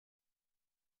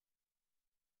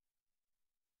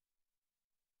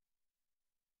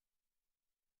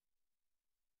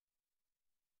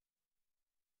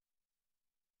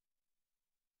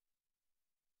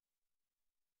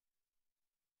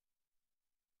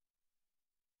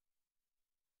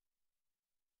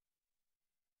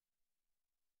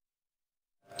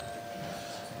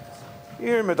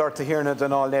Irma Dorta Hirna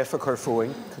than all nefa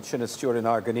Corfuing, Conchina Sturin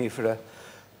Arganifera,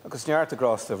 agus neart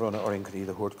across the run or in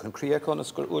the Hort Concrea on a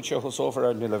school Ucha was over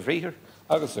our Nilavriher,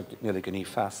 Agus nearly Gani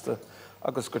Fasta,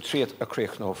 Agus Gotreat a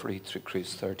Creachno for each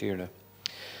Chris Thirdirna.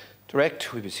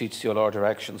 Direct, we beseech thee, O Lord, our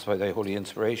actions by thy holy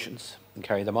inspirations, and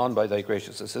carry them on by thy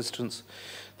gracious assistance,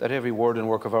 that every word and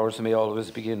work of ours may always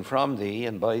begin from thee,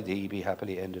 and by thee be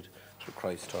happily ended through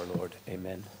Christ our Lord.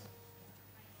 Amen.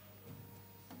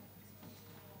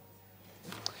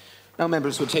 Now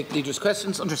members will take leaders'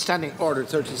 questions. Understanding Order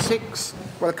 36.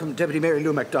 Welcome Deputy Mayor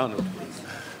Lou McDonald.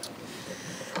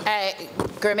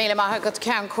 Gurmila Mahagat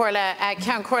Count Corla,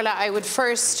 I would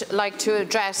first like to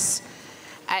address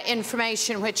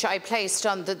information which I placed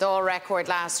on the Dáil record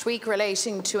last week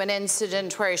relating to an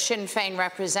incident where a Sinn Féin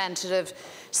representative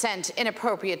sent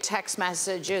inappropriate text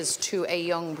messages to a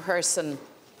young person.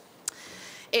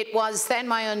 It was then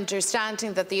my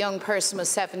understanding that the young person was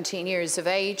 17 years of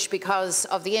age because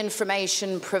of the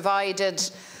information provided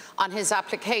on his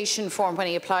application form when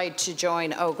he applied to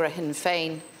join Ógra Sinn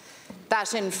Féin.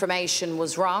 That information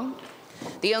was wrong.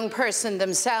 The young person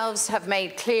themselves have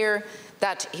made clear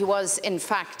that he was in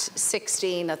fact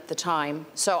 16 at the time.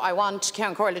 So I want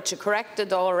Count Corla to correct the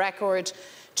Dáil record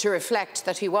to reflect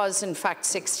that he was in fact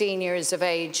 16 years of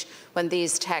age when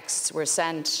these texts were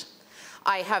sent.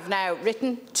 I have now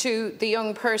written to the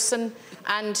young person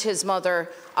and his mother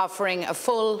offering a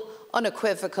full,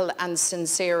 unequivocal and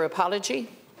sincere apology.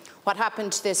 What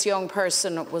happened to this young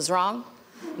person was wrong.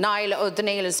 Dáil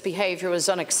O'Donnell's behaviour was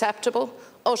unacceptable,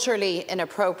 utterly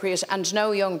inappropriate, and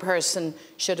no young person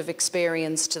should have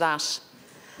experienced that.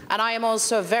 And I am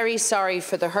also very sorry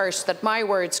for the hurt that my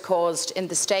words caused in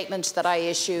the statement that I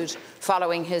issued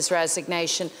following his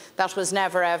resignation. That was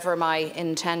never ever my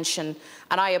intention,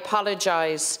 and I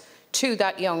apologise to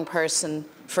that young person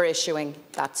for issuing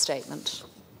that statement.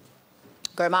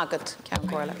 Gurmagat, Count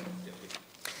Corla.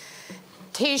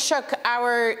 Taoiseach,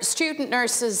 our student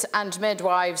nurses and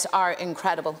midwives are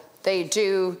incredible. They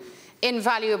do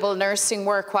invaluable nursing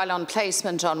work while on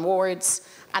placement on wards,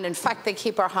 and in fact they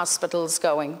keep our hospitals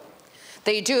going.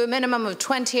 They do a minimum of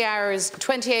 28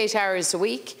 hours a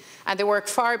week, and they work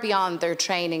far beyond their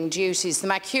training duties. The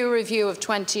McHugh review of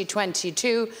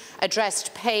 2022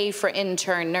 addressed pay for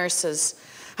intern nurses.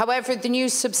 However, the new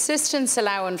subsistence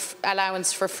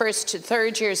allowance for first to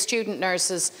third year student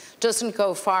nurses doesn't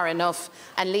go far enough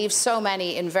and leaves so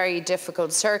many in very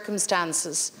difficult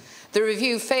circumstances. The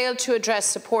review failed to address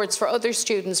supports for other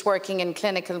students working in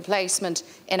clinical placement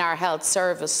in our health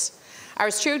service.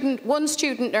 One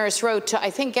student nurse wrote to, I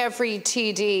think, every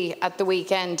TD at the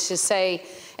weekend to say,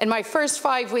 in my first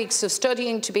 5 weeks of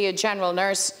studying to be a general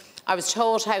nurse, I was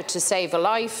taught how to save a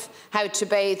life, how to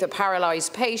bathe a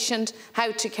paralysed patient,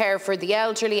 how to care for the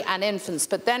elderly and infants,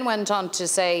 but then went on to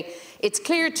say, it's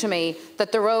clear to me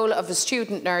that the role of a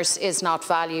student nurse is not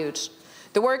valued.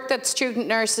 The work that student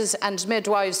nurses and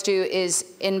midwives do is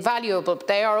invaluable, but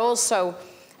they are also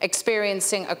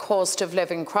experiencing a cost of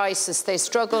living crisis. They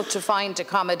struggle to find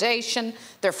accommodation,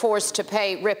 they're forced to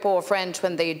pay rip-off rent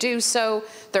when they do so,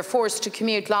 they're forced to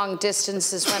commute long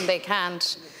distances when they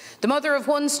can't. The mother of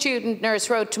one student nurse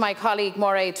wrote to my colleague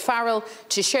Mairead Farrell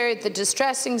to share the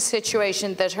distressing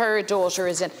situation that her daughter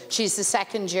is in. She's a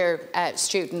second-year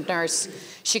student nurse.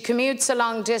 She commutes a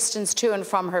long distance to and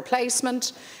from her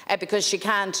placement because she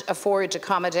can't afford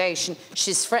accommodation.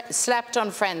 She's slept on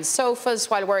friends'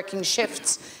 sofas while working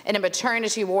shifts in a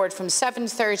maternity ward from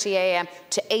 7:30 a.m.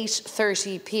 to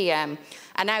 8:30 p.m.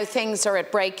 And now things are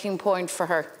at breaking point for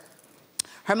her.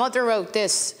 Her mother wrote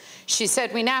this. She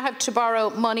said, we now have to borrow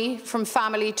money from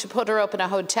family to put her up in a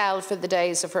hotel for the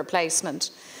days of her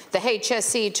placement. The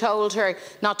HSE told her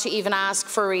not to even ask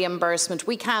for reimbursement.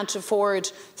 We can't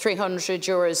afford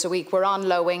 €300 a week. We're on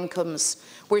low incomes.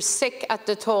 We're sick at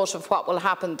the thought of what will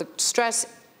happen. The stress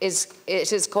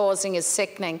it is causing is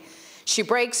sickening. She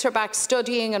breaks her back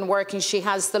studying and working. She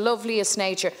has the loveliest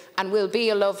nature and will be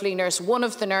a lovely nurse, one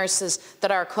of the nurses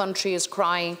that our country is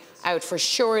crying out for.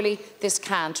 Surely this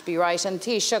can't be right. And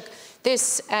Taoiseach,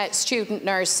 this student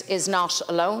nurse is not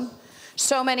alone.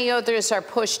 So many others are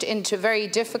pushed into very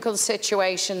difficult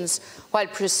situations while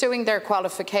pursuing their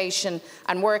qualification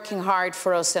and working hard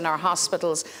for us in our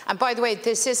hospitals. And by the way,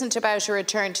 this isn't about a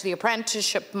return to the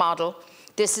apprenticeship model.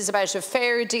 This is about a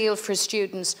fair deal for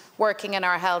students working in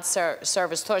our health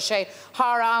service. Tá sé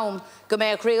thar am go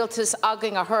mbeadh rialtas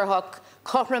agin a thurthach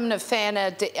Coram na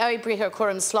Féine de Ibrithe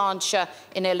Coram Sláinte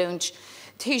in Ilúint.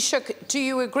 Taoiseach, do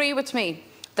you agree with me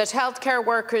that healthcare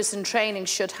workers in training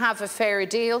should have a fair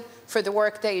deal for the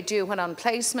work they do when on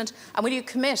placement? And will you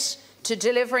commit to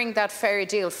delivering that fair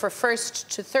deal for first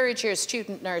to third year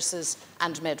student nurses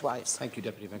and midwives. Thank you,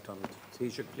 Deputy McDonald.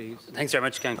 Taoiseach, please. Thanks very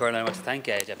much, Cairns. I want to thank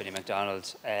Deputy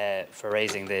McDonald for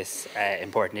raising this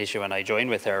important issue, and I join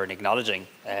with her in acknowledging,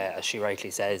 as she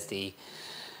rightly says, the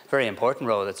very important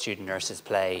role that student nurses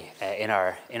play in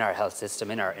our health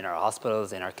system, in our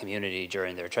hospitals, in our community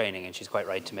during their training, and she's quite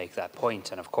right to make that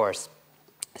point. And of course,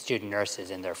 student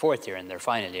nurses in their fourth year and their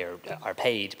final year are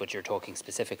paid, but you're talking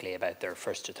specifically about their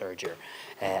first to third year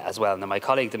as well. Now, my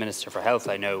colleague, the Minister for Health,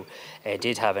 I know,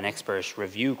 did have an expert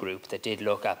review group that did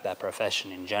look at that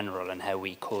profession in general and how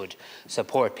we could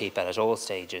support people at all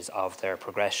stages of their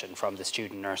progression from the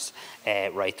student nurse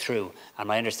right through. And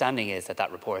my understanding is that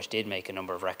that report did make a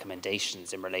number of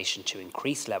recommendations in relation to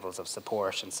increased levels of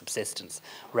support and subsistence,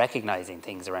 recognising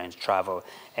things around travel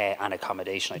and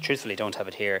accommodation. I truthfully don't have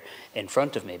it here in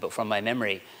front of me, but from my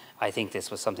memory, I think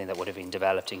this was something that would have been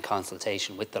developed in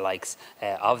consultation with the likes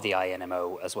of the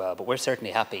INMO as well. But we're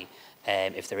certainly happy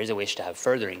if there is a wish to have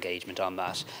further engagement on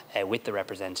that with the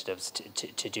representatives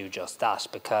to do just that,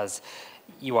 because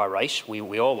you are right,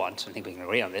 we all want, I think we can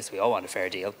agree on this, we all want a fair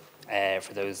deal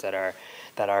for those that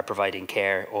are providing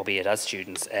care, albeit as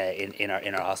students in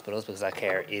our hospitals, because that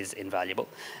care is invaluable,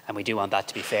 and we do want that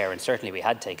to be fair. And certainly we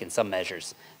had taken some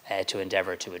measures to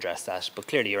endeavour to address that. But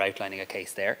clearly you're outlining a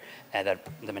case there that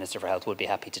the Minister for Health would be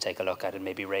happy to take a look at and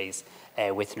maybe raise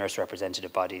with nurse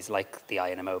representative bodies like the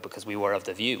INMO, because we were of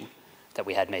the view that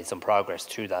we had made some progress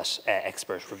through that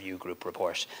expert review group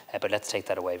report. But let's take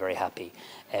that away. Very happy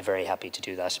to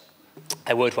do that.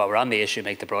 I would, while we're on the issue,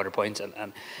 make the broader point,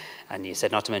 and you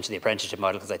said not to mention the apprenticeship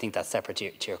model, because I think that's separate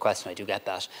to your question. I do get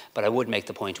that. But I would make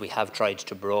the point we have tried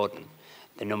to broaden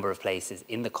the number of places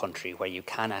in the country where you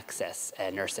can access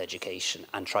nurse education,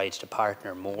 and tried to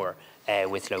partner more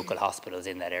with local hospitals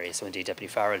in that area. So indeed, Deputy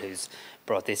Farrell, who's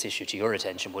brought this issue to your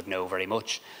attention, would know very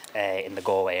much in the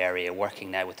Galway area, working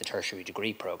now with the tertiary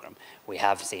degree programme. We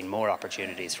have seen more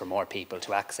opportunities for more people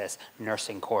to access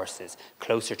nursing courses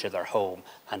closer to their home,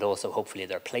 and also hopefully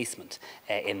their placement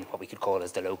in what we could call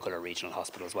as the local or regional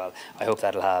hospital as well. I hope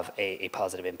that'll have a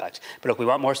positive impact. But look, we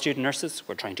want more student nurses.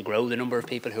 We're trying to grow the number of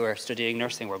people who are studying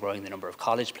nursing. We're growing the number of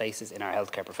college places in our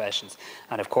healthcare professions.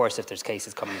 And of course, if there's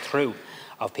cases coming through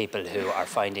of people who are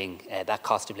finding that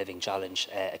cost of living challenge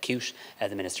acute,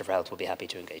 the Minister for Health will be happy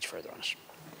to engage further on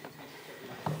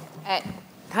it.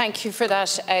 Thank you for that,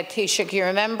 Taoiseach. You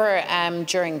remember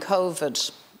during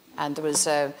COVID, and there was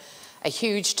a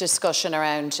huge discussion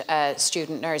around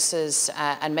student nurses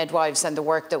and midwives and the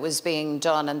work that was being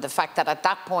done, and the fact that at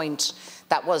that point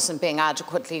that wasn't being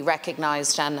adequately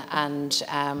recognised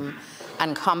and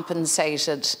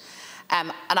compensated.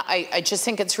 And I just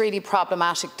think it's really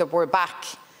problematic that we're back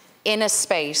in a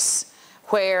space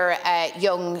where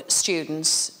young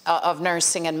students of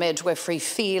nursing and midwifery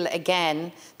feel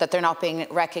again that they're not being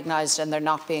recognised and they're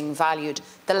not being valued.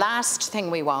 The last thing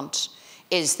we want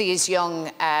is these young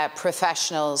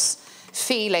professionals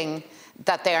feeling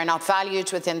that they are not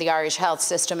valued within the Irish health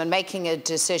system and making a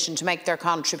decision to make their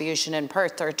contribution in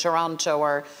Perth or Toronto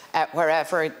or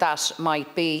wherever that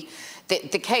might be.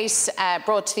 The case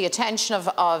brought to the attention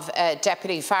of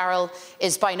Deputy Farrell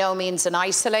is by no means an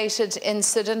isolated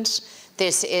incident.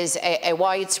 This is a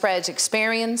widespread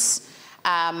experience.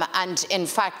 And in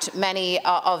fact, many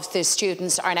of the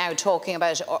students are now talking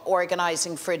about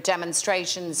organising for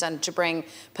demonstrations and to bring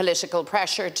political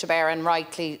pressure to bear, and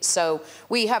rightly so.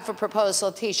 We have a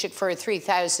proposal, Taoiseach, for a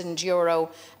 €3,000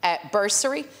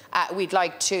 bursary. We'd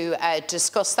like to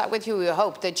discuss that with you. We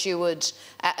hope that you would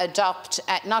adopt,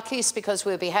 not least because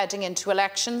we'll be heading into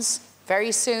elections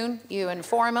very soon. You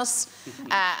inform us.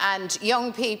 And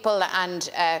young people and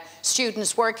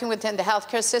students working within the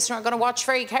healthcare system are going to watch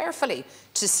very carefully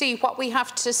to see what we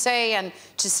have to say and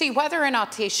to see whether or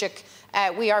not, Taoiseach,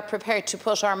 we are prepared to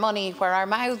put our money where our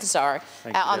mouths are.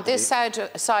 On this side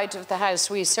of the House,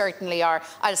 we certainly are.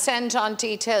 I'll send on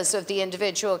details of the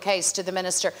individual case to the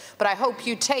Minister, but I hope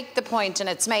you take the point, and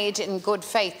it's made in good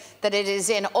faith, that it is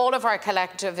in all of our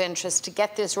collective interest to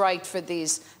get this right for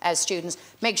these students,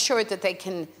 make sure that they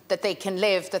can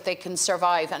live, that they can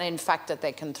survive, and in fact that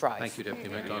they can thrive. Thank you, Deputy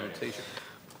McDonald.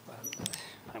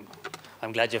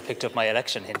 I'm glad you've picked up my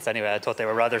election hints anyway. I thought they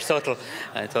were rather subtle.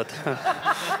 I thought,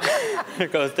 there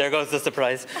goes the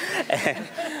surprise.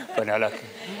 But no, look,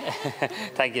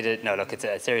 thank you. No, look, it's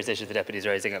a serious issue the Deputy's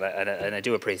raising, and I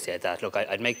do appreciate that. Look,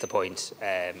 I'd make the point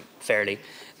fairly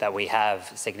that we have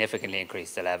significantly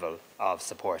increased the level of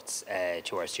supports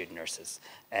to our student nurses.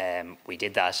 We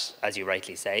did that, as you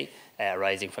rightly say,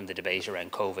 arising from the debate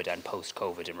around COVID and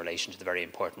post-COVID in relation to the very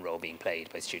important role being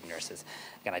played by student nurses.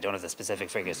 Again, I don't have the specific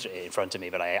figures in front of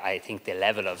me, but I think the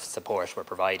level of support we're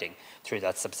providing through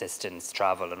that subsistence,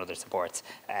 travel and other supports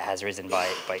has risen by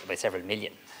several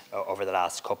million over the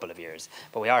last couple of years.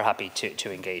 But we are happy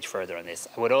to engage further on this.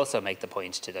 I would also make the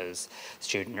point to those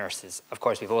student nurses. Of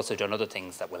course, we've also done other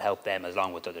things that will help them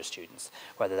along with other students,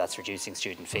 whether that's reducing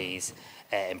student fees,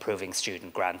 improving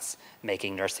student grants,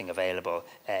 making nursing available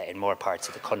in more parts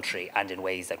of the country and in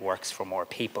ways that works for more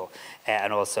people,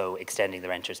 and also extending the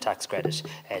renters tax credit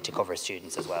to cover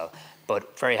students as well.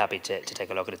 But very happy to take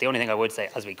a look at it. The only thing I would say,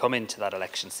 as we come into that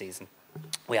election season,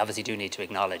 we obviously do need to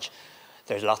acknowledge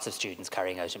there's lots of students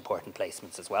carrying out important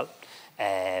placements as well.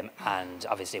 And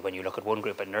obviously when you look at one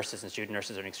group, and nurses and student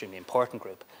nurses are an extremely important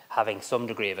group, having some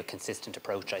degree of a consistent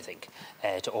approach, I think,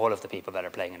 to all of the people that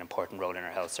are playing an important role in our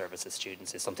health services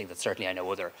students is something that certainly I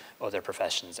know other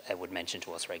professions would mention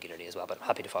to us regularly as well, but I'm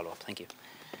happy to follow up. Thank you.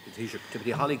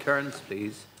 Deputy Holly Cairns,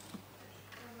 please.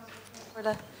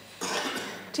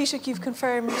 Taoiseach, you've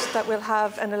confirmed that we'll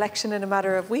have an election in a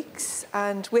matter of weeks,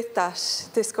 and with that,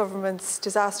 this government's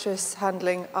disastrous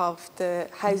handling of the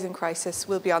housing crisis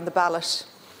will be on the ballot.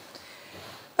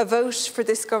 A vote for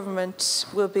this government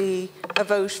will be a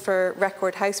vote for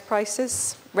record house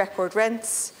prices, record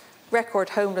rents,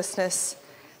 record homelessness,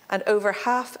 and over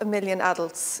 500,000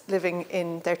 adults living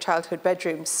in their childhood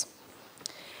bedrooms.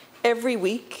 Every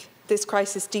week, this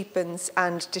crisis deepens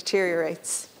and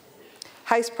deteriorates.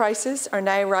 House prices are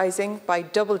now rising by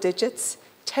double digits,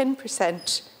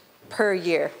 10% per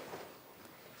year.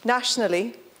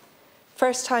 Nationally,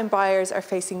 first-time buyers are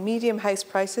facing median house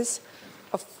prices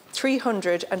of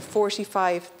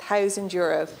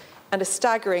 €345,000 and a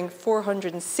staggering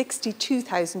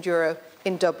 €462,000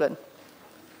 in Dublin.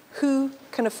 Who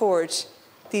can afford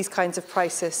these kinds of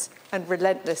prices and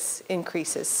relentless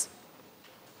increases?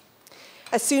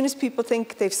 As soon as people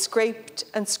think they've scraped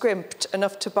and scrimped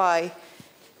enough to buy,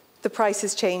 the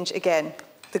prices change again.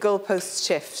 The goalposts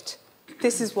shift.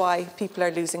 This is why people are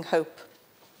losing hope.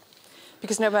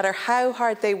 Because no matter how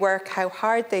hard they work, how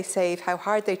hard they save, how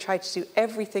hard they try to do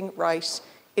everything right,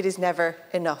 it is never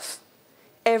enough.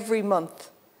 Every month,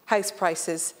 house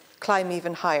prices climb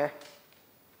even higher.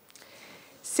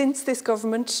 Since this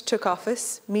government took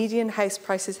office, median house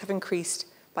prices have increased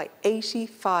by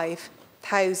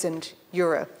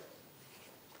 €85,000.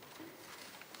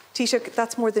 Taoiseach,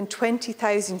 that's more than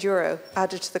 €20,000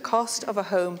 added to the cost of a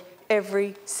home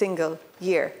every single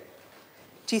year.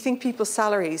 Do you think people's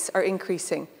salaries are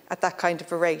increasing at that kind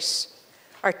of a rate?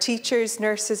 Are teachers,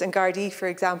 nurses and Gardaí, for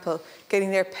example,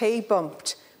 getting their pay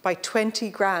bumped by 20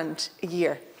 grand a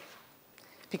year?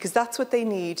 Because that's what they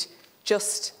need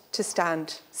just to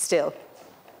stand still.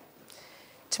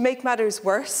 To make matters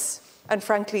worse, and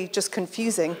frankly just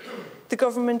confusing, the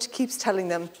government keeps telling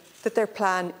them that their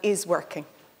plan is working.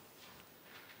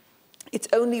 It's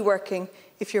only working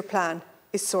if your plan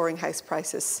is soaring house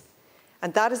prices.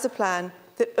 And that is a plan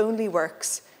that only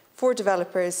works for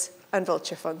developers and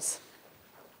vulture funds.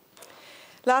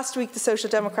 Last week, the Social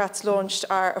Democrats launched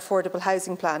our affordable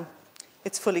housing plan.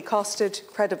 It's fully costed,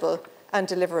 credible and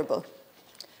deliverable.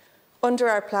 Under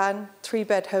our plan,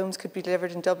 3-bed homes could be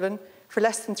delivered in Dublin for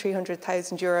less than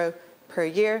 €300,000 per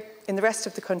year. In the rest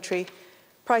of the country,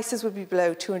 prices would be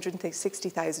below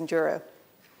 €260,000.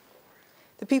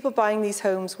 The people buying these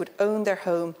homes would own their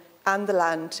home and the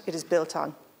land it is built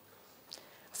on.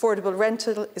 Affordable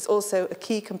rental is also a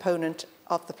key component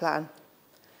of the plan.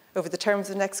 Over the term of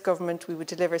the next government, we would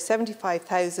deliver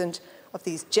 75,000 of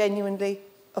these genuinely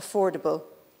affordable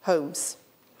homes.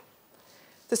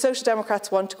 The Social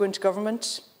Democrats want to go into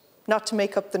government, not to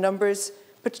make up the numbers,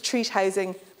 but to treat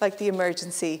housing like the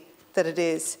emergency that it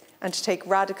is, and to take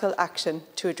radical action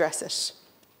to address it.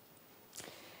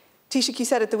 Taoiseach, you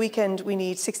said at the weekend we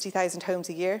need 60,000 homes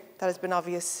a year. That has been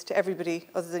obvious to everybody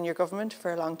other than your government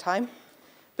for a long time.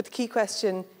 But the key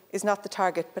question is not the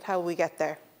target, but how will we get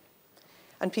there?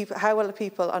 And how will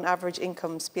people on average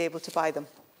incomes be able to buy them?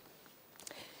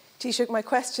 Taoiseach, my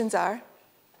questions are,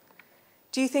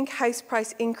 do you think house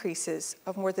price increases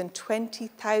of more than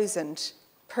 20,000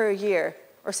 per year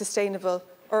are sustainable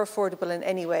or affordable in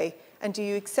any way? And do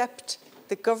you accept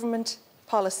that government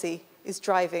policy is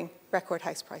driving record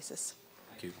house prices?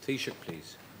 Thank you. Taoiseach,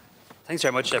 please. Thanks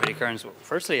very much, Deputy Cairns. Well,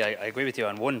 firstly, I agree with you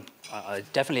on I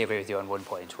definitely agree with you on one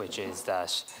point, which is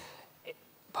that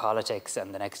politics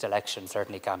and the next election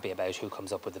certainly can't be about who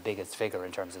comes up with the biggest figure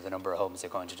in terms of the number of homes they're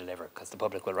going to deliver, because the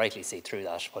public will rightly see through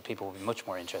that. What people will be much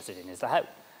more interested in is the how.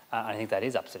 And I think that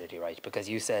is absolutely right, because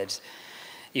you said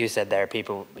there,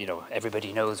 people,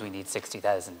 everybody knows we need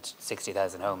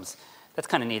 60,000 homes. That's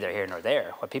kind of neither here nor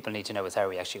there. What people need to know is how are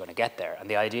we actually going to get there. And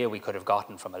the idea we could have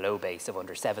gotten from a low base of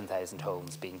under 7,000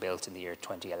 homes being built in the year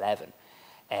 2011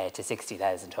 to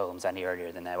 60,000 homes any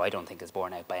earlier than now, I don't think is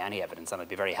borne out by any evidence. And I'd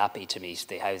be very happy to meet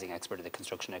the housing expert or the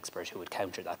construction expert who would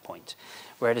counter that point.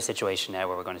 We're at a situation now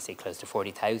where we're going to see close to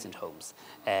 40,000 homes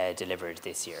delivered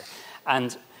this year.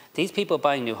 And these people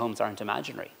buying new homes aren't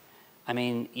imaginary. I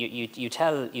mean, you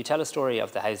tell a story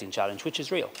of the housing challenge, which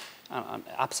is real,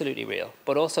 absolutely real.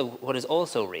 But also, what is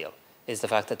also real is the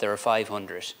fact that there are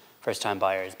 500 first-time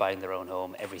buyers buying their own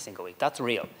home every single week. That's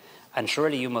real. And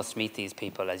surely you must meet these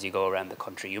people as you go around the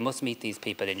country. You must meet these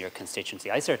people in your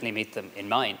constituency. I certainly meet them in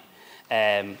mine.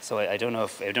 So I don't know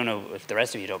if the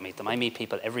rest of you don't meet them. I meet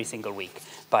people every single week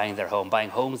buying their home, buying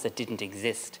homes that didn't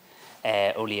exist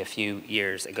only a few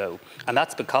years ago. And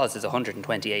that's because there's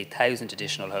 128,000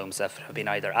 additional homes that have been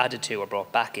either added to or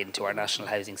brought back into our national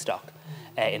housing stock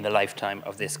in the lifetime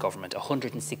of this government,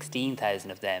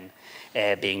 116,000 of them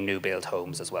being new build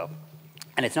homes as well.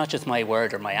 And it's not just my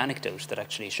word or my anecdote that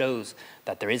actually shows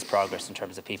that there is progress in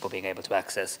terms of people being able to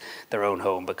access their own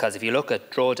home. Because if you look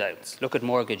at drawdowns, look at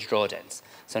mortgage drawdowns,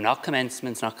 so not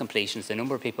commencements, not completions, the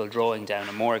number of people drawing down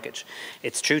a mortgage,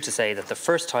 it's true to say that the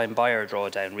first-time buyer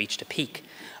drawdown reached a peak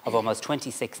of almost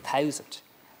 26,000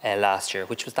 last year,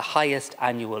 which was the highest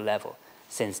annual level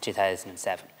since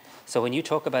 2007. So when you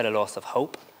talk about a loss of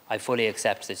hope, I fully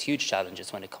accept there's huge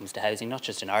challenges when it comes to housing, not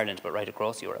just in Ireland, but right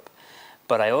across Europe.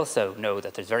 But I also know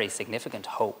that there's very significant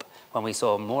hope when we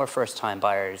saw more first-time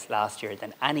buyers last year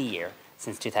than any year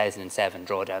since 2007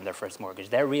 draw down their first mortgage.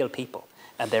 They're real people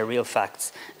and they're real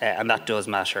facts, and that does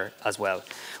matter as well.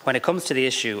 When it comes to the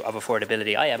issue of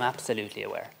affordability, I am absolutely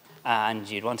aware, and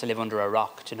you'd want to live under a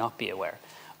rock to not be aware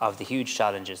of the huge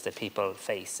challenges that people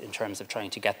face in terms of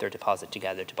trying to get their deposit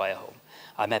together to buy a home.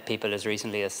 I met people as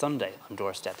recently as Sunday on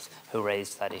doorsteps who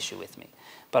raised that issue with me.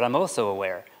 But I'm also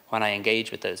aware, when I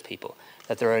engage with those people,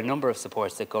 that there are a number of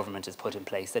supports that government has put in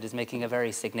place that is making a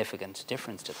very significant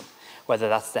difference to them. Whether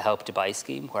that's the Help to Buy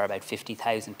scheme, where about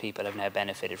 50,000 people have now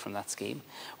benefited from that scheme.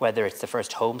 Whether it's the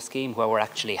First Home scheme, where we're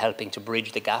actually helping to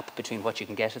bridge the gap between what you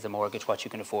can get as a mortgage, what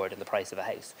you can afford, and the price of a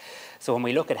house. So when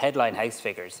we look at headline house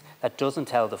figures, that doesn't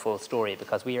tell the full story,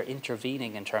 because we are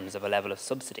intervening in terms of a level of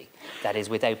subsidy that is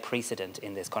without precedent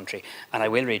in this country. And I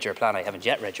will read your plan. I haven't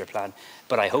yet read your plan,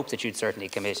 but I hope that you'd certainly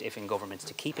commit, if in government,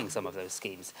 to keeping some of those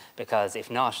schemes, because if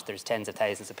not, there's tens of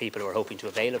thousands of people who are hoping to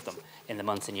avail of them in the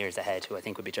months and years ahead, who I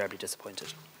think would be terribly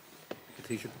disappointed.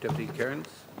 Deputy Cairns.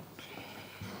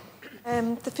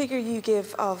 The figure you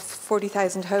give of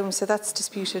 40,000 homes, so that's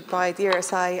disputed by the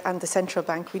RSI and the Central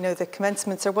Bank. We know that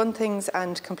commencements are one thing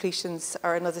and completions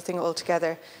are another thing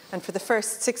altogether. And for the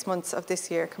first 6 months of this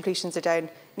year, completions are down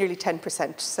nearly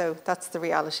 10%. So that's the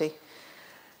reality.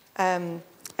 And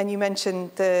you mentioned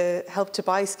the Help to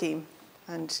Buy scheme.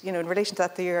 And, in relation to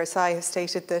that, the RSI has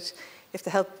stated that if the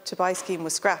Help to Buy scheme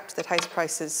was scrapped, that house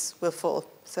prices will fall.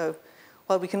 So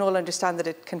while we can all understand that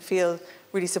it can feel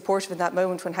really supportive in that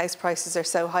moment when house prices are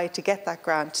so high to get that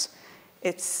grant,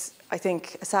 it's, I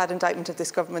think, a sad indictment of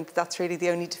this government that that's really the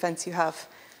only defence you have.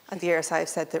 And the RSI have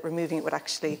said that removing it would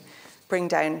actually bring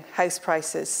down house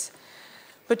prices.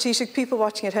 But Taoiseach, people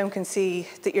watching at home can see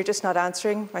that you're just not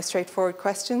answering my straightforward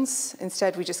questions.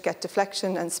 Instead, we just get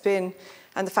deflection and spin.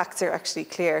 And the facts are actually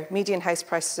clear. Median house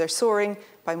prices are soaring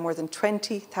by more than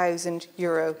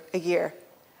 €20,000 a year.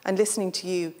 And listening to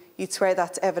you, you'd swear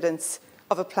that's evidence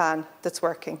of a plan that's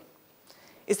working.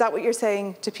 Is that what you're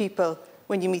saying to people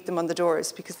when you meet them on the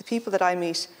doors? Because the people that I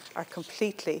meet are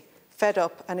completely fed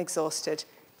up and exhausted,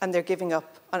 and they're giving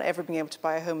up on ever being able to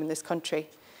buy a home in this country.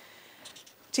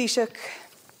 Taoiseach,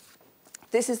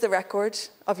 this is the record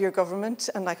of your government,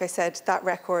 and like I said, that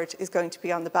record is going to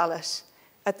be on the ballot.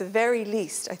 At the very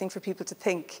least, I think for people to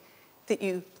think that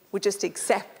you would just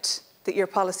accept that your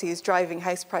policy is driving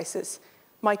house prices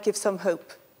might give some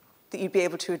hope that you'd be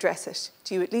able to address it.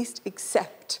 Do you at least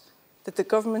accept that the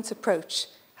government's approach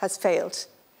has failed?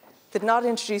 That not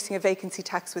introducing a vacancy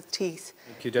tax with teeth,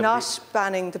 not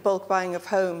banning the bulk buying of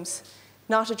homes,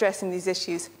 not addressing these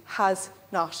issues has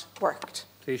not worked?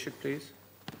 Taoiseach, please.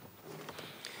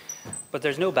 But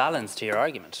there's no balance to your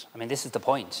argument. I mean, this is the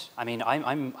point. I mean,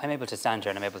 I'm able to stand here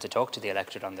and I'm able to talk to the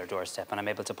electorate on their doorstep, and I'm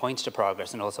able to point to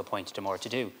progress and also point to more to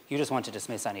do. You just want to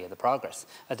dismiss any of the progress,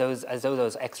 as though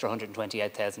those extra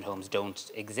 128,000 homes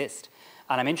don't exist.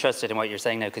 And I'm interested in what you're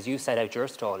saying now, because you set out your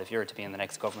stall if you're to be in the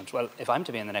next government. Well, if I'm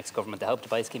to be in the next government, the Help to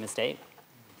Buy scheme is staying.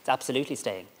 It's absolutely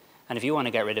staying. And if you want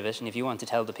to get rid of it, and if you want to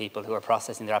tell the people who are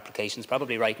processing their applications,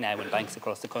 probably right now in banks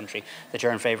across the country, that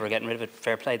you're in favour of getting rid of it,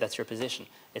 fair play, that's your position.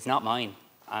 It's not mine,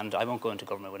 and I won't go into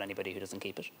government with anybody who doesn't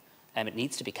keep it. It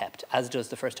needs to be kept, as does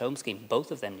the First Home Scheme.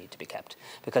 Both of them need to be kept,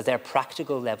 because they're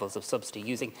practical levels of subsidy,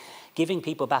 giving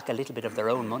people back a little bit of their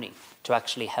own money to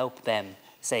actually help them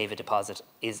save a deposit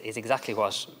is exactly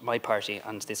what my party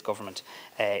and this government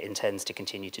intends to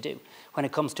continue to do. When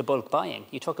it comes to bulk buying,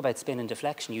 you talk about spin and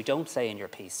deflection. You don't say in your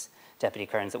piece, Deputy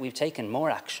Cairns, that we've taken more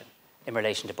action in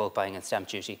relation to bulk buying and stamp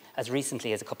duty as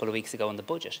recently as a couple of weeks ago in the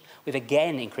budget. We've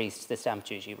again increased the stamp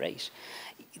duty rate.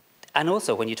 And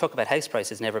also, when you talk about house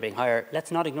prices never being higher, let's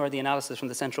not ignore the analysis from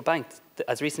the central bank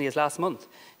as recently as last month.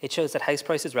 It shows that house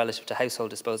prices relative to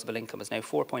household disposable income is now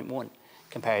 4.1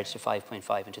 compared to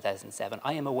 5.5 in 2007.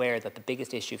 I am aware that the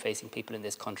biggest issue facing people in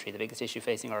this country, the biggest issue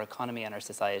facing our economy and our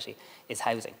society is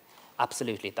housing.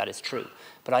 Absolutely, that is true.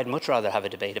 But I'd much rather have a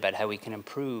debate about how we can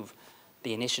improve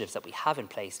the initiatives that we have in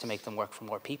place to make them work for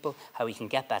more people, how we can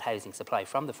get that housing supply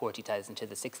from the 40,000 to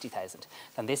the 60,000,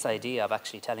 than this idea of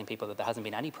actually telling people that there hasn't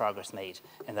been any progress made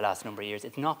in the last number of years.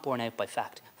 It's not borne out by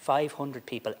fact. 500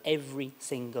 people every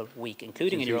single week,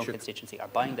 including in your own constituency, are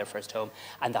buying their first home,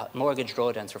 and the mortgage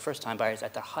drawdowns for first-time buyers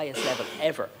at their highest level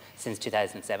ever since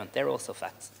 2007. They're also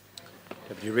facts.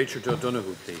 Deputy Richard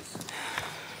Donohoe, please.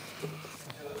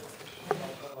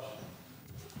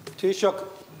 Taoiseach,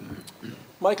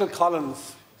 Michael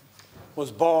Collins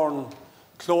was born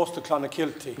close to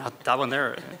Clonakilty. Not that one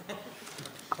there.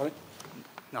 Sorry?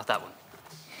 Not that one.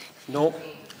 No.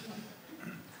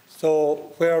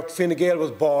 So where Fine Gael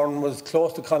was born was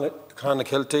close to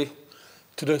Clonakilty,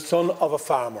 to the son of a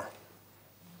farmer.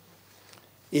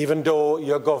 Even though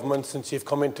your government, since you've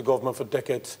come into government for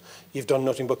decades, you've done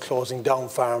nothing but closing down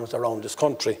farms around this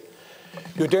country.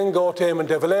 You then go to Eamon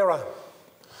de Valera,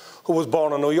 who was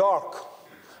born in New York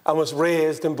and was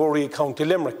raised in Buree, County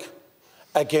Limerick,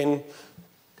 again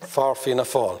for Fianna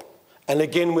Fáil. And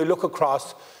again, we look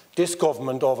across this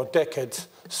government over decades,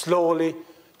 slowly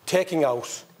taking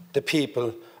out the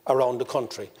people around the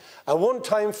country. At one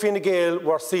time, Fine Gael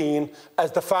were seen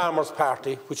as the Farmers'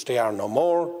 Party, which they are no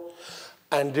more,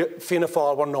 and Fianna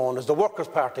Fáil were known as the Workers'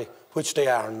 Party, which they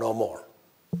are no more.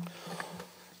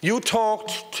 You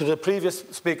talked to the previous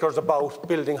speakers about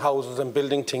building houses and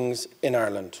building things in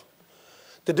Ireland.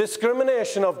 The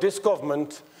discrimination of this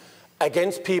government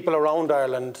against people around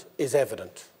Ireland is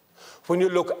evident when you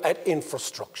look at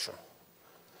infrastructure.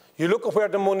 You look at where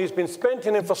the money has been spent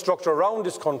in infrastructure around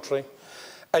this country,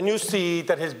 and you see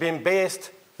that has been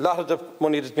based, a lot of the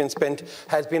money that's been spent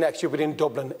has been actually within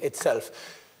Dublin itself.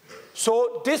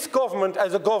 So this government,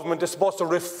 as a government, is supposed to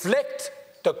reflect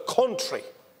the country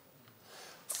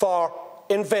for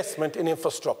investment in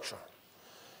infrastructure.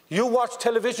 You watch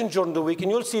television during the week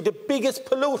and you'll see the biggest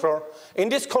polluter in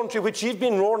this country, which you've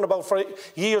been roaring about for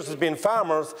years as being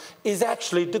farmers, is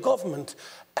actually the government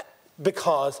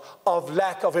because of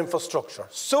lack of infrastructure.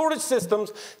 Sewerage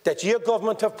systems that your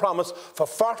government have promised for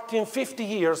 40 and 50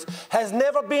 years has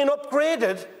never been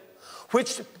upgraded,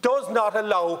 which does not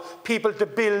allow people to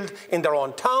build in their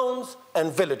own towns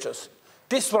and villages.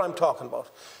 This is what I'm talking about.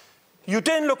 You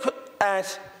then look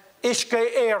at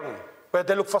Uisce Éireann, where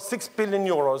they look for €6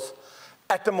 billion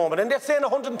at the moment. And they're saying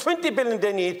 120 billion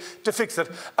they need to fix it.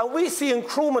 And we see in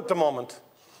Croom at the moment,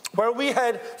 where we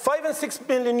had €5 and €6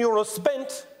 billion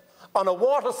spent on a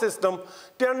water system.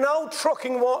 They're now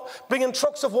bringing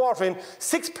trucks of water in,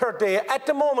 6 per day, at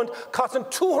the moment costing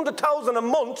 $200,000 a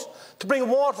month to bring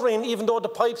water in, even though the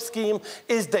pipe scheme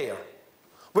is there.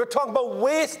 We're talking about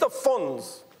waste of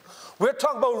funds. We're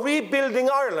talking about rebuilding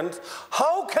Ireland.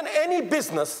 How can any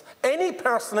business, any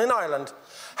person in Ireland,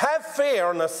 have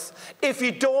fairness if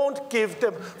you don't give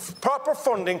them proper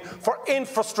funding for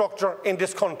infrastructure in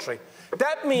this country?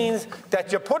 That means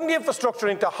that you're putting the infrastructure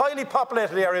into highly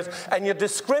populated areas and you're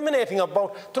discriminating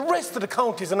about the rest of the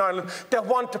counties in Ireland that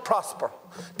want to prosper.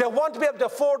 They want to be able to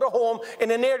afford a home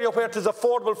in an area where it is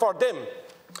affordable for them.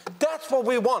 That's what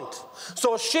we want.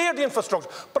 So share the infrastructure.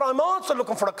 But I'm also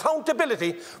looking for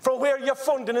accountability from where your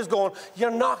funding is going.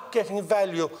 You're not getting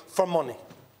value for money.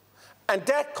 And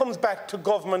that comes back to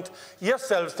government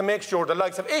yourselves to make sure the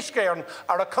likes of Uisce Éireann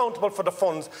are accountable for the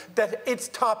funds, that it's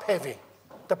top-heavy.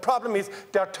 The problem is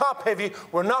they're top-heavy.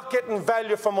 We're not getting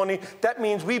value for money. That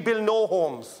means we build no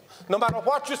homes. No matter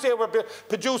what you say we're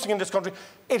producing in this country,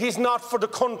 it is not for the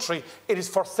country. It is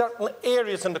for certain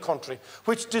areas in the country,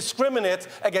 which discriminates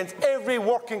against every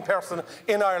working person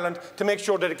in Ireland to make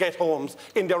sure that they get homes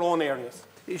in their own areas.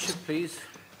 Taoiseach, please.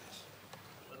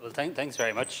 Well, thanks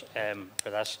very much for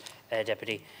that,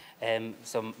 Deputy.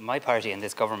 So my party in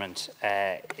this government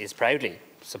is proudly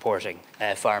supporting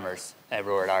farmers,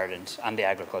 rural Ireland and the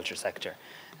agriculture sector.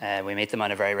 We meet them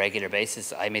on a very regular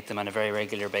basis. I meet them on a very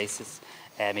regular basis.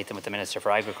 Meet them with the Minister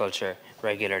for Agriculture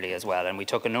regularly as well. And we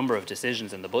took a number of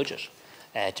decisions in the budget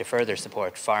to further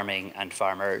support farming and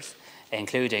farmers,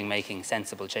 including making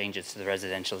sensible changes to the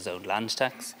residential zoned land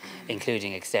tax,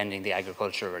 including extending the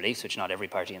agricultural reliefs, which not every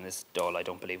party in this Dáil, I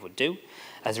don't believe, would do.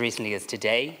 As recently as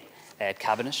today, at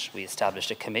Cabinet, we established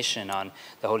a commission on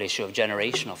the whole issue of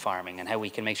generational farming and how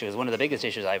we can make sure, because one of the biggest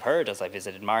issues I've heard as I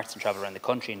visited marts and travelled around the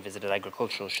country and visited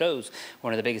agricultural shows,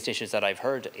 one of the biggest issues that I've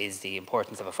heard is the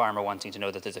importance of a farmer wanting to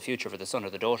know that there's a future for the son or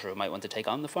the daughter who might want to take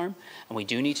on the farm. And we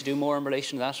do need to do more in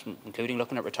relation to that, including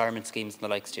looking at retirement schemes and the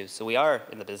likes too. So we are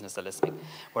in the business of listening.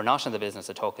 We're not in the business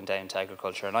of talking down to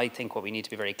agriculture. And I think what we need to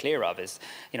be very clear of is,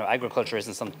 agriculture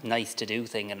isn't some nice to do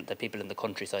thing that people in the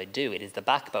countryside do. It is the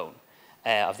backbone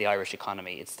of the Irish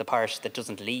economy. It's the part that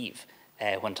doesn't leave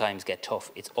when times get tough.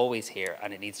 It's always here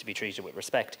and it needs to be treated with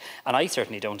respect. And I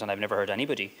certainly don't, and I've never heard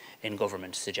anybody in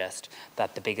government suggest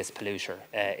that the biggest polluter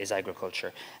is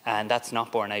agriculture. And that's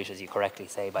not borne out, as you correctly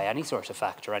say, by any sort of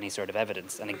fact or any sort of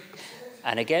evidence.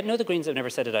 And again, no, the Greens have never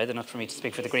said it either, not for me to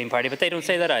speak for the Green Party, but they don't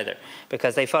say that either,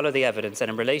 because they follow the evidence. And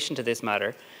in relation to this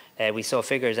matter, we saw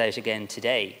figures out again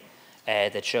today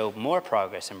that show more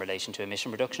progress in relation to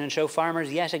emission reduction and show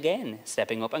farmers yet again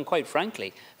stepping up, and quite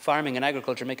frankly, farming and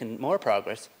agriculture making more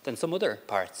progress than some other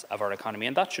parts of our economy,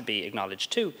 and that should be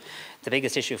acknowledged too. The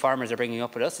biggest issue farmers are bringing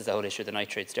up with us is the whole issue of the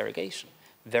nitrates derogation.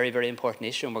 Very, very important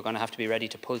issue, and we're going to have to be ready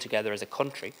to pull together as a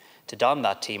country to don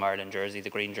that Team Ireland jersey, the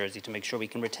green jersey, to make sure we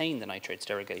can retain the nitrates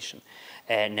derogation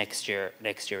next year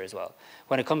as well.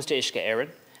 When it comes to Uisce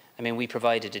Éireann, we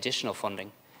provided additional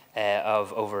funding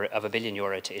of over €1 billion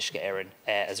to Uisce Éireann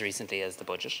as recently as the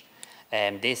budget.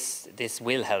 This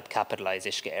will help capitalise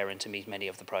Uisce Éireann to meet many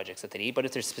of the projects that they need. But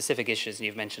if there's specific issues, and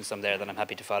you've mentioned some there that I'm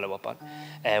happy to follow up on,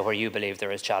 where you believe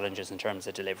there is challenges in terms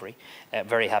of delivery,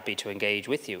 very happy to engage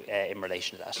with you in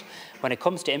relation to that. When it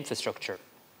comes to infrastructure,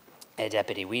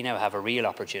 Deputy, we now have a real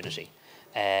opportunity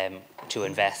to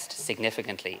invest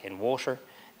significantly in water,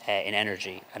 in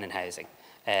energy and in housing.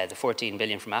 The 14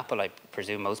 billion from Apple, I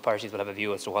presume most parties will have a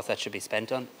view as to what that should be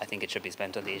spent on. I think it should be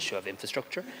spent on the issue of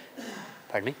infrastructure.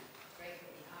 Pardon me?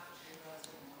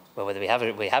 Well, whether we have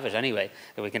it anyway,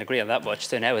 we can agree on that much.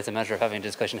 So now it's a matter of having a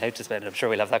discussion how to spend it. I'm sure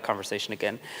we'll have that conversation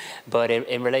again. But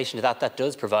in relation to that, that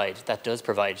does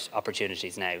provide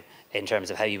opportunities now in terms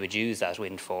of how you would use that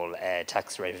windfall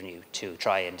tax revenue to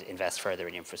try and invest further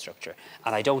in infrastructure.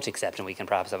 And I don't accept, and we can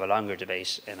perhaps have a longer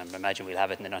debate, and I imagine we'll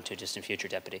have it in the not too distant future,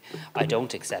 Deputy, I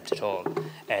don't accept at all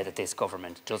that this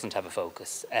government doesn't have a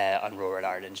focus on rural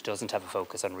Ireland, doesn't have a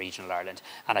focus on regional Ireland.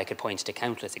 And I could point to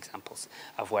countless examples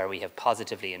of where we have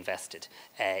positively invested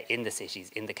in the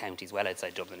cities, in the counties, well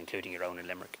outside Dublin, including your own in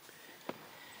Limerick.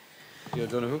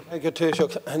 Donohoe. Thank you,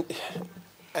 Taoiseach.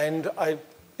 And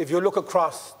if you look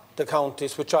across the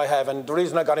counties, which I have, and the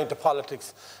reason I got into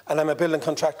politics, and I'm a building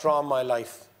contractor all my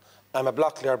life, I'm a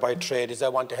blocklayer by trade, is I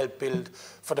want to help build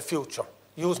for the future.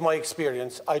 Use my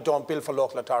experience. I don't build for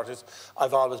local authorities.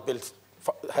 I've always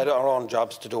had our own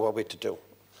jobs to do what we to do.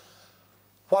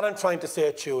 What I'm trying to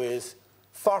say to you is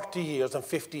 40 years and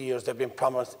 50 years they've been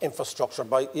promised infrastructure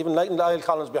by, even like Dáil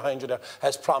Collins behind you there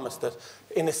has promised it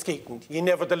in a Skeeton. You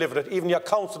never delivered it. Even your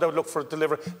council that would look for it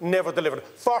delivered, never delivered it.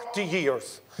 40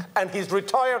 years. And he's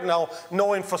retired now,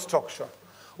 no infrastructure.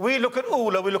 We look at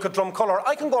Oola, we look at Drumcolor.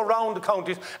 I can go around the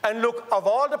counties and look of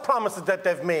all the promises that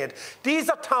they've made. These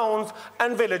are towns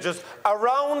and villages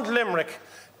around Limerick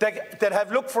that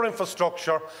have looked for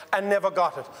infrastructure and never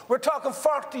got it. We're talking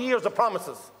 40 years of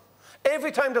promises.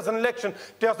 Every time there's an election,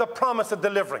 there's a promise of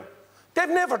delivering. They've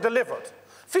never delivered.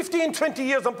 15, 20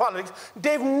 years in politics,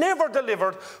 they've never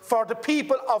delivered for the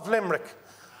people of Limerick.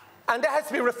 And that has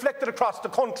to be reflected across the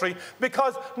country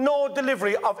because no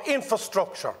delivery of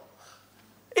infrastructure.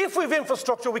 If we have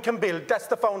infrastructure we can build, that's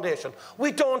the foundation.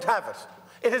 We don't have it.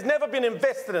 It has never been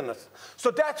invested in it.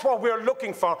 So that's what we're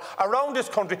looking for around this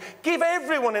country. Give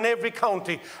everyone in every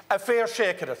county a fair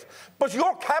shake at it. But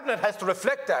your cabinet has to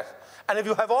reflect that. And if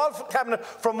you have all cabinet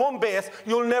from one base,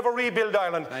 you'll never rebuild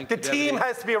Ireland. The team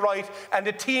has to be right, and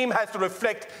the team has to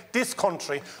reflect this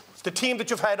country. The team that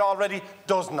you've had already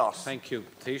does not. Thank you.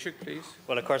 Taoiseach, please.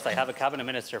 Well, of course, I have a cabinet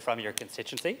minister from your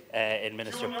constituency, in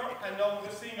Minister. Junior, and now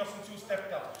we're seeing us since you stepped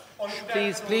down.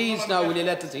 Please, now will you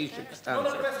let the Taoiseach stand?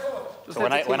 So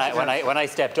when I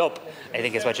stepped up, I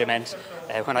think is what you meant.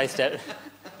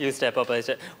 You step up.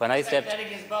 When I stepped.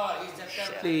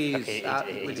 Please.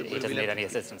 Okay, he doesn't need any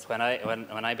assistance. When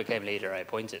I became leader, I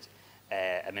appointed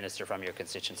a minister from your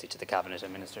constituency to the cabinet,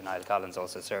 and Minister Niall Collins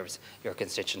also serves your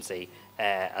constituency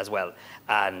as well,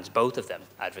 and both of them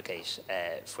advocate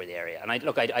for the area. And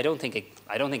I don't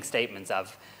think statements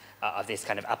of this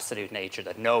kind of absolute nature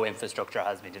that no infrastructure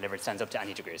has been delivered stands up to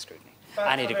any degree of scrutiny.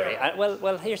 Any degree.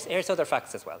 Well, here's other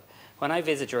facts as well. When I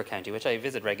visit your county, which I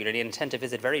visit regularly and intend to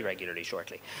visit very regularly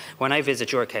shortly, when I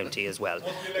visit your county as well,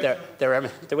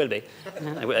 there will be.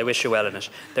 I wish you well in it.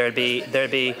 There's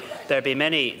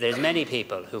many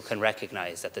people who can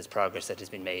recognise that there's progress that has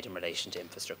been made in relation to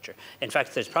infrastructure. In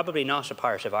fact, there's probably not a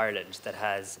part of Ireland that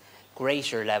has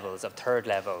greater levels of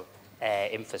third-level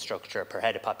infrastructure per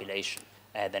head of population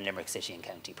than Limerick City and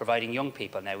County, providing young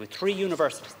people now with 3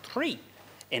 universities, 3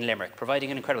 in Limerick,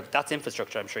 providing an incredible, that's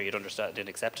infrastructure, I'm sure you'd understand, you'd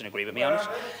accept and agree with me on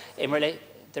it.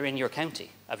 They're in your county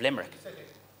of Limerick.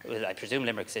 Well, I presume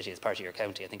Limerick City is part of your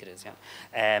county, I think it is,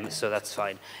 yeah. So that's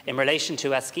fine. In relation to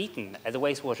Askeaton, the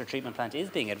wastewater treatment plant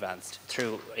is being advanced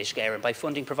through Ishgare by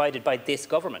funding provided by this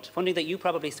government, funding that you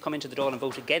probably come into the Dáil and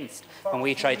vote against when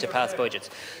we tried to pass budgets.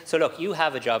 So look, you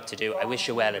have a job to do, I wish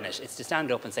you well in it. It's to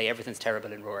stand up and say everything's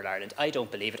terrible in rural Ireland. I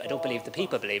don't believe it, I don't believe the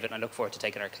people believe it, and I look forward to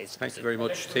taking our case. Thank you very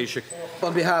much, Taoiseach.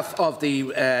 On behalf of the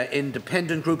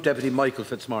Independent Group, Deputy Michael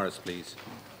Fitzmaurice, please.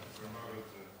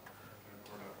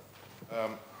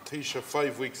 Taoiseach,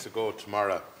 5 weeks ago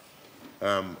tomorrow,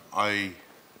 I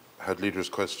had leaders'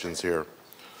 questions here.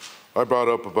 I brought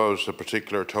up about a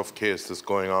particular tough case that's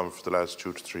going on for the last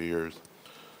 2 to 3 years.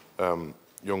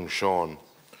 Young Sean.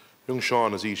 Young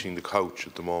Sean is eating the couch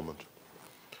at the moment,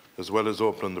 as well as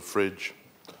opening the fridge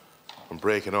and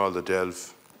breaking all the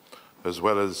delve, as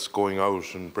well as going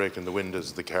out and breaking the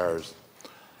windows of the cars.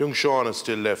 Young Sean is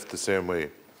still left the same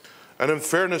way. And in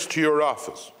fairness to your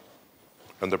office,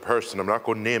 and the person, I'm not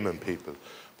going to name him people,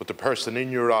 but the person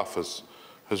in your office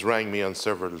has rang me on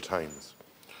several times.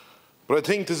 But I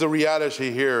think there's a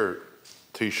reality here,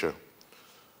 Taoiseach,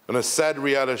 and a sad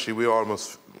reality we all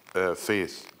must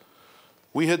face.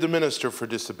 We had the Minister for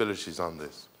Disabilities on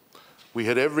this. We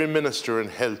had every minister in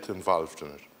health involved in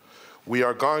it. We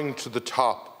are going to the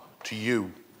top to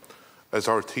you as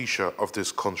our Taoiseach of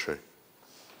this country.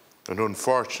 And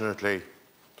unfortunately,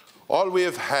 all we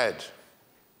have had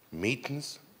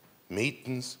meetings,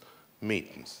 meetings,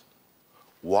 meetings.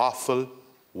 Waffle,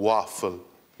 waffle,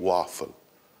 waffle.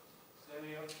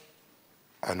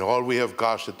 And all we have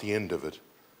got at the end of it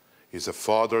is a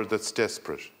father that's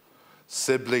desperate,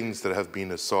 siblings that have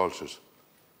been assaulted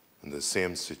in the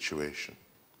same situation.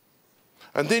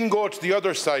 And then go to the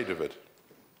other side of it.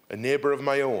 A neighbour of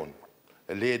my own,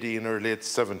 a lady in her late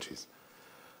 70s,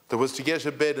 that was to get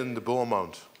a bed in the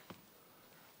Beaumont,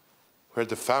 where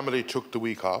the family took the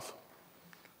week off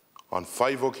on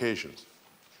 5 occasions,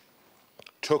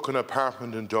 took an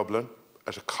apartment in Dublin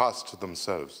at a cost to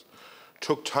themselves,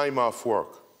 took time off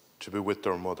work to be with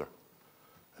their mother,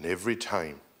 and every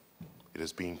time it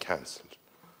has been cancelled.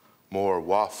 More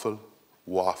waffle,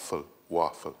 waffle,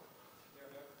 waffle.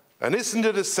 And isn't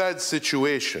it a sad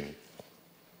situation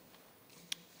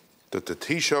that the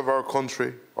Taoiseach of our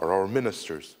country, or our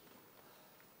ministers,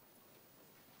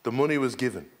 the money was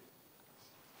given.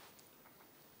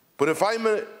 But if I'm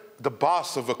the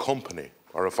boss of a company,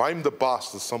 or if I'm the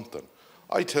boss of something,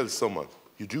 I tell someone,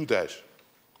 you do that,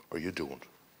 or you don't.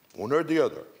 One or the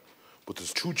other. But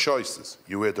there's 2 choices.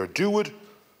 You either do it,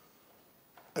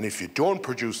 and if you don't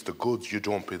produce the goods, you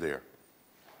don't be there.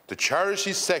 The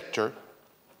charity sector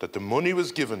that the money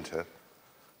was given to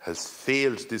has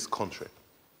failed this country.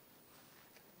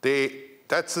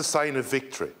 That's a sign of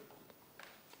victory.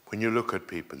 When you look at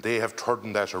people, they have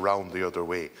turned that around the other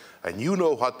way. And you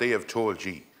know what they have told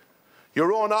you.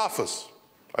 Your own office,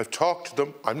 I've talked to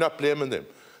them, I'm not blaming them.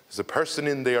 There's a person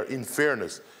in there, in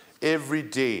fairness, every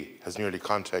day has nearly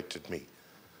contacted me.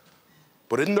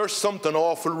 But isn't there something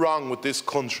awful wrong with this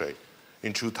country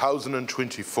in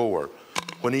 2024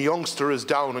 when a youngster is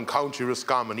down in County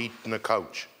Roscommon eating a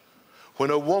couch?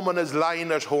 When a woman is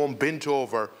lying at home bent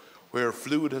over where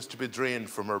fluid has to be drained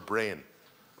from her brain?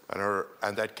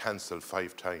 And that cancelled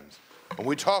 5 times. And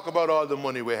we talk about all the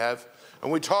money we have, and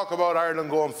we talk about Ireland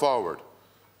going forward.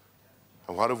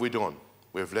 And what have we done?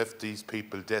 We've left these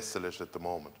people desolate at the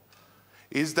moment.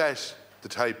 Is that the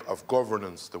type of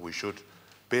governance that we should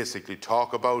basically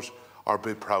talk about or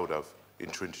be proud of in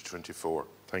 2024?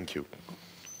 Thank you.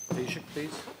 Taoiseach,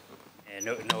 please.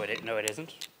 No, it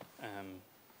isn't.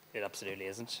 It absolutely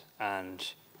isn't.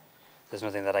 And there's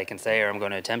nothing that I can say or I'm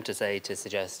going to attempt to say to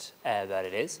suggest that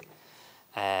it is.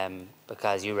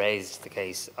 Because you raised the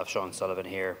case of Sean Sullivan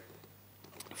here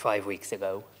 5 weeks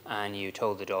ago, and you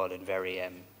told the Dáil in very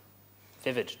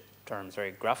vivid terms,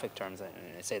 very graphic terms, and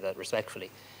I say that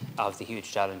respectfully, of the huge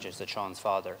challenges that Sean's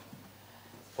father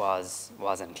was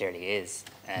and clearly is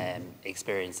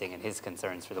experiencing, and his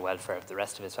concerns for the welfare of the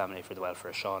rest of his family, for the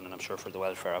welfare of Sean, and I'm sure for the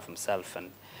welfare of himself.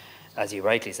 And as you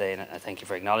rightly say, and I thank you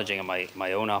for acknowledging it,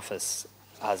 my own office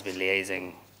has been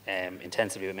liaising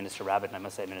intensively with Minister Rabbitte, and I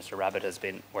must say Minister Rabbitte has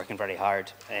been working very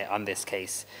hard on this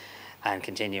case and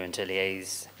continuing to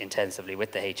liaise intensively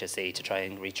with the HSE to try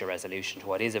and reach a resolution to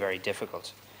what is a very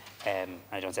difficult,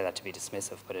 I don't say that to be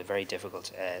dismissive, but a very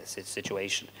difficult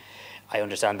situation. I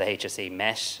understand the HSE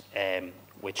met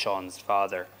with Sean's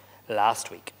father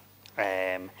last week.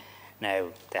 Now,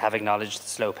 they have acknowledged the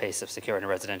slow pace of securing a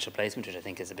residential placement, which I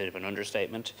think is a bit of an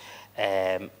understatement.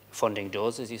 Funding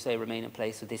does, as you say, remain in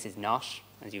place, so this is not,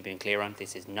 as you've been clear on,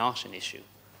 this is not an issue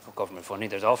of government funding.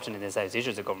 There's often in this House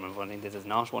issues of government funding. This is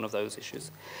not one of those issues.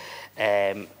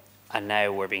 And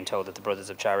now we're being told that the Brothers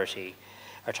of Charity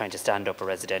are trying to stand up a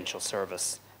residential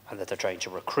service and that they're trying to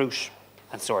recruit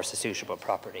and source a suitable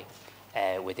property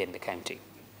within the county.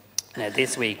 Now,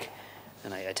 this week,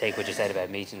 and I take what you said about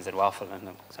meetings and waffle, and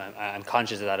so I'm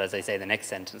conscious of that as I say the next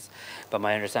sentence, but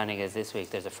my understanding is this week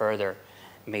there's a further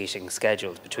meeting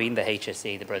scheduled between the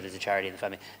HSE, the Brothers of Charity and the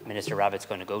family. Minister Rabbitte's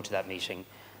going to go to that meeting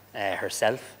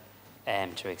herself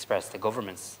to express the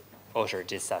government's utter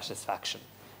dissatisfaction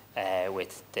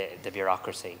with the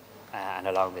bureaucracy and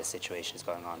along this situation is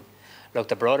going on. Look,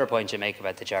 the broader point you make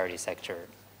about the charity sector,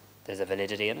 there's a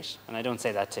validity in it, and I don't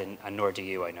say that to, and nor do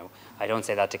you, I know. I don't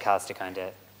say that to cast a kind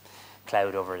of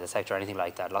cloud over the sector or anything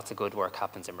like that. Lots of good work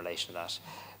happens in relation to that.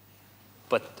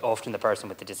 But often the person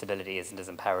with the disability isn't as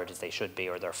empowered as they should be,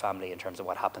 or their family, in terms of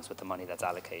what happens with the money that's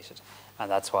allocated.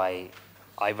 And that's why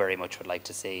I very much would like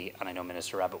to see, and I know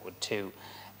Minister Rabbitte would too,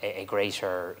 a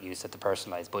greater use of the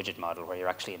personalised budget model, where you're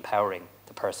actually empowering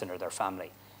the person or their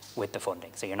family with the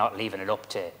funding. So you're not leaving it up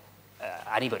to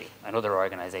anybody, another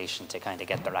organisation, to kind of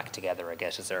get their act together or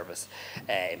get a service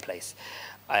in place.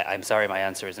 I'm sorry my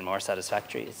answer isn't more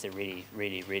satisfactory. It's a really,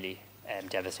 really, really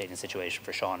devastating situation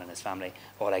for Sean and his family.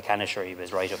 What I can assure you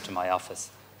is right up to my office,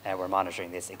 we're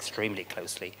monitoring this extremely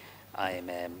closely. I'm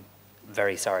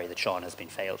very sorry that Sean has been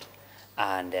failed.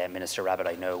 And Minister Rabbitte,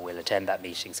 I know, will attend that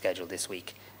meeting scheduled this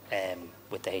week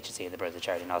with the HSE and the Brothers of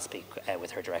Charity, and I'll speak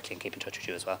with her directly and keep in touch with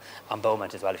you as well. On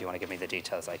Beaumont as well, if you want to give me the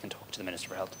details, I can talk to the Minister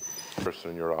for Health.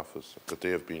 Person in your office, that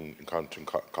they have been in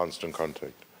constant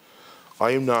contact.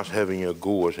 I am not having a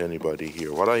go at anybody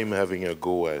here. What I am having a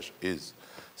go at is,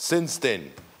 since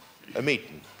then, a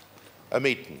meeting,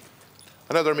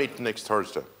 another meeting next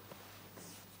Thursday.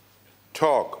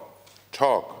 Talk.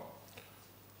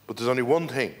 But there's only one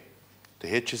thing. The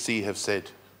HSE have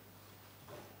said,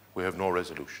 we have no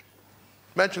resolution.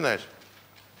 Imagine that.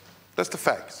 That's the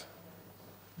facts.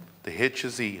 The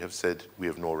HSE have said, we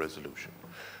have no resolution.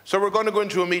 So we're going to go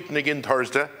into a meeting again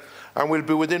Thursday, and we'll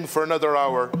be within for another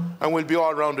hour, and we'll be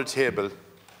all around the table,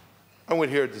 and we'll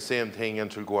hear the same thing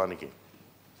until we'll go on again.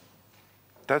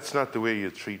 That's not the way you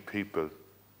treat people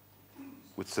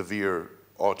with severe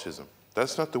autism.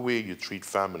 That's not the way you treat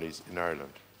families in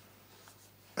Ireland.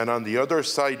 And on the other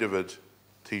side of it,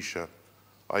 Taoiseach,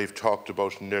 I've talked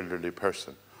about an elderly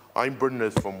person. I'm bringing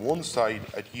it from one side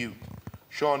at you.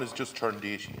 Sean has just turned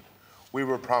 18. We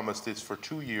were promised this for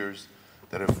 2 years,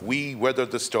 that if we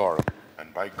weathered the storm,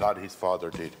 and by God his father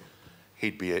did,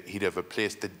 he'd have a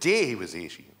place the day he was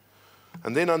 18.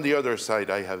 And then on the other side,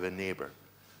 I have a neighbour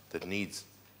that needs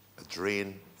a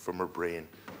drain from her brain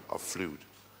of fluid,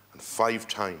 and 5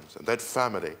 times. And that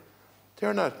family,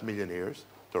 they're not millionaires.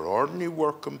 They're ordinary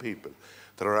working people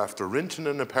that are after renting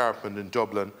an apartment in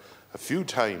Dublin a few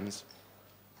times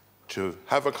to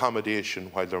have accommodation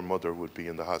while their mother would be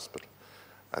in the hospital.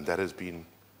 And that has been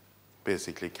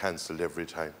basically cancelled every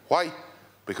time. Why?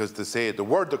 Because they say the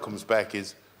word that comes back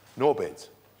is no beds.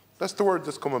 That's the word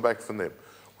that's coming back from them.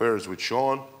 Whereas with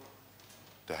Sean,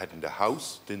 they hadn't a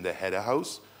house, then they had a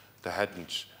house, they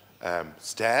hadn't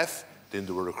staff, then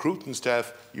they were recruiting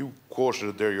staff. You quoted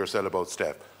it there yourself about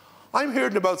staff. I'm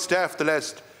hearing about staff the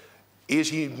last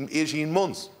 18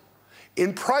 months.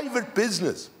 In private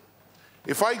business,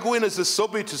 if I go in as a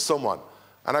subby to someone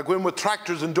and I go in with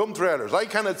tractors and dump trailers, I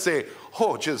cannot say,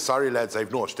 oh, geez, sorry lads,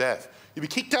 I've no staff. You'll be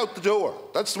kicked out the door.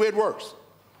 That's the way it works.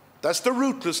 That's the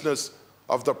ruthlessness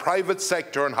of the private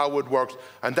sector and how it works,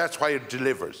 and that's why it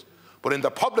delivers. But in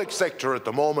the public sector at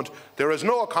the moment, there is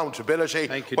no accountability,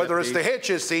 whether it's the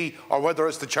HSE or whether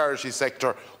it's the charity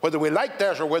sector, whether we like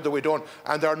that or whether we don't,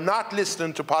 and they're not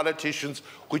listening to politicians,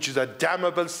 which is a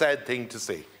damnable sad thing to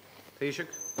see. Taoiseach?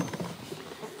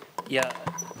 Yeah,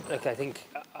 look, I think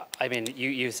I mean,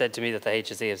 you said to me that the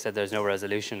HSE have said there's no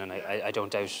resolution, and I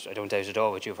don't doubt at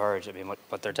all what you've heard. I mean,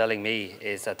 what they're telling me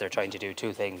is that they're trying to do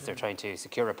two things. They're trying to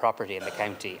secure a property in the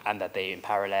county, and that they, in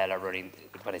parallel, are running.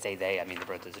 When I say they, I mean the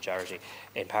Brothers of Charity.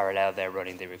 In parallel, they're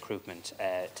running the recruitment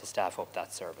to staff up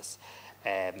that service.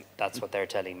 That's what they're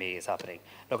telling me is happening.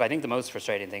 Look, I think the most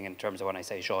frustrating thing in terms of when I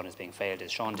say Sean is being failed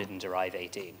is Sean didn't arrive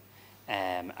 18.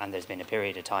 And there's been a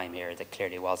period of time here that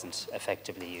clearly wasn't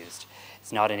effectively used.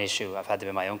 It's not an issue. I've had them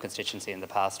in my own constituency in the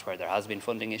past where there has been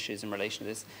funding issues in relation to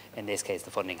this. In this case,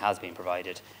 the funding has been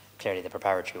provided. Clearly, the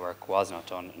preparatory work was not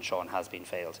done, and Sean has been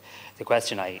failed. The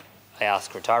question I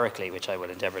ask rhetorically, which I will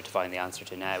endeavour to find the answer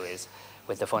to now, is,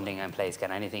 with the funding in place,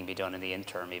 can anything be done in the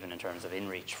interim, even in terms of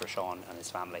in-reach for Sean and his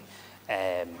family?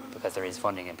 Because there is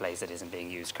funding in place that isn't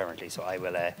being used currently. So I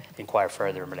will inquire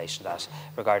further in relation to that.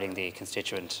 Regarding the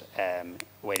constituent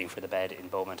waiting for the bed in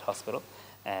Beaumont Hospital,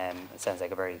 it sounds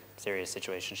like a very serious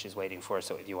situation she's waiting for.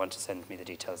 So if you want to send me the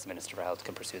details, the Minister for Health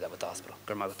can pursue that with the hospital.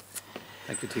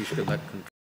 Thank you, Taoiseach.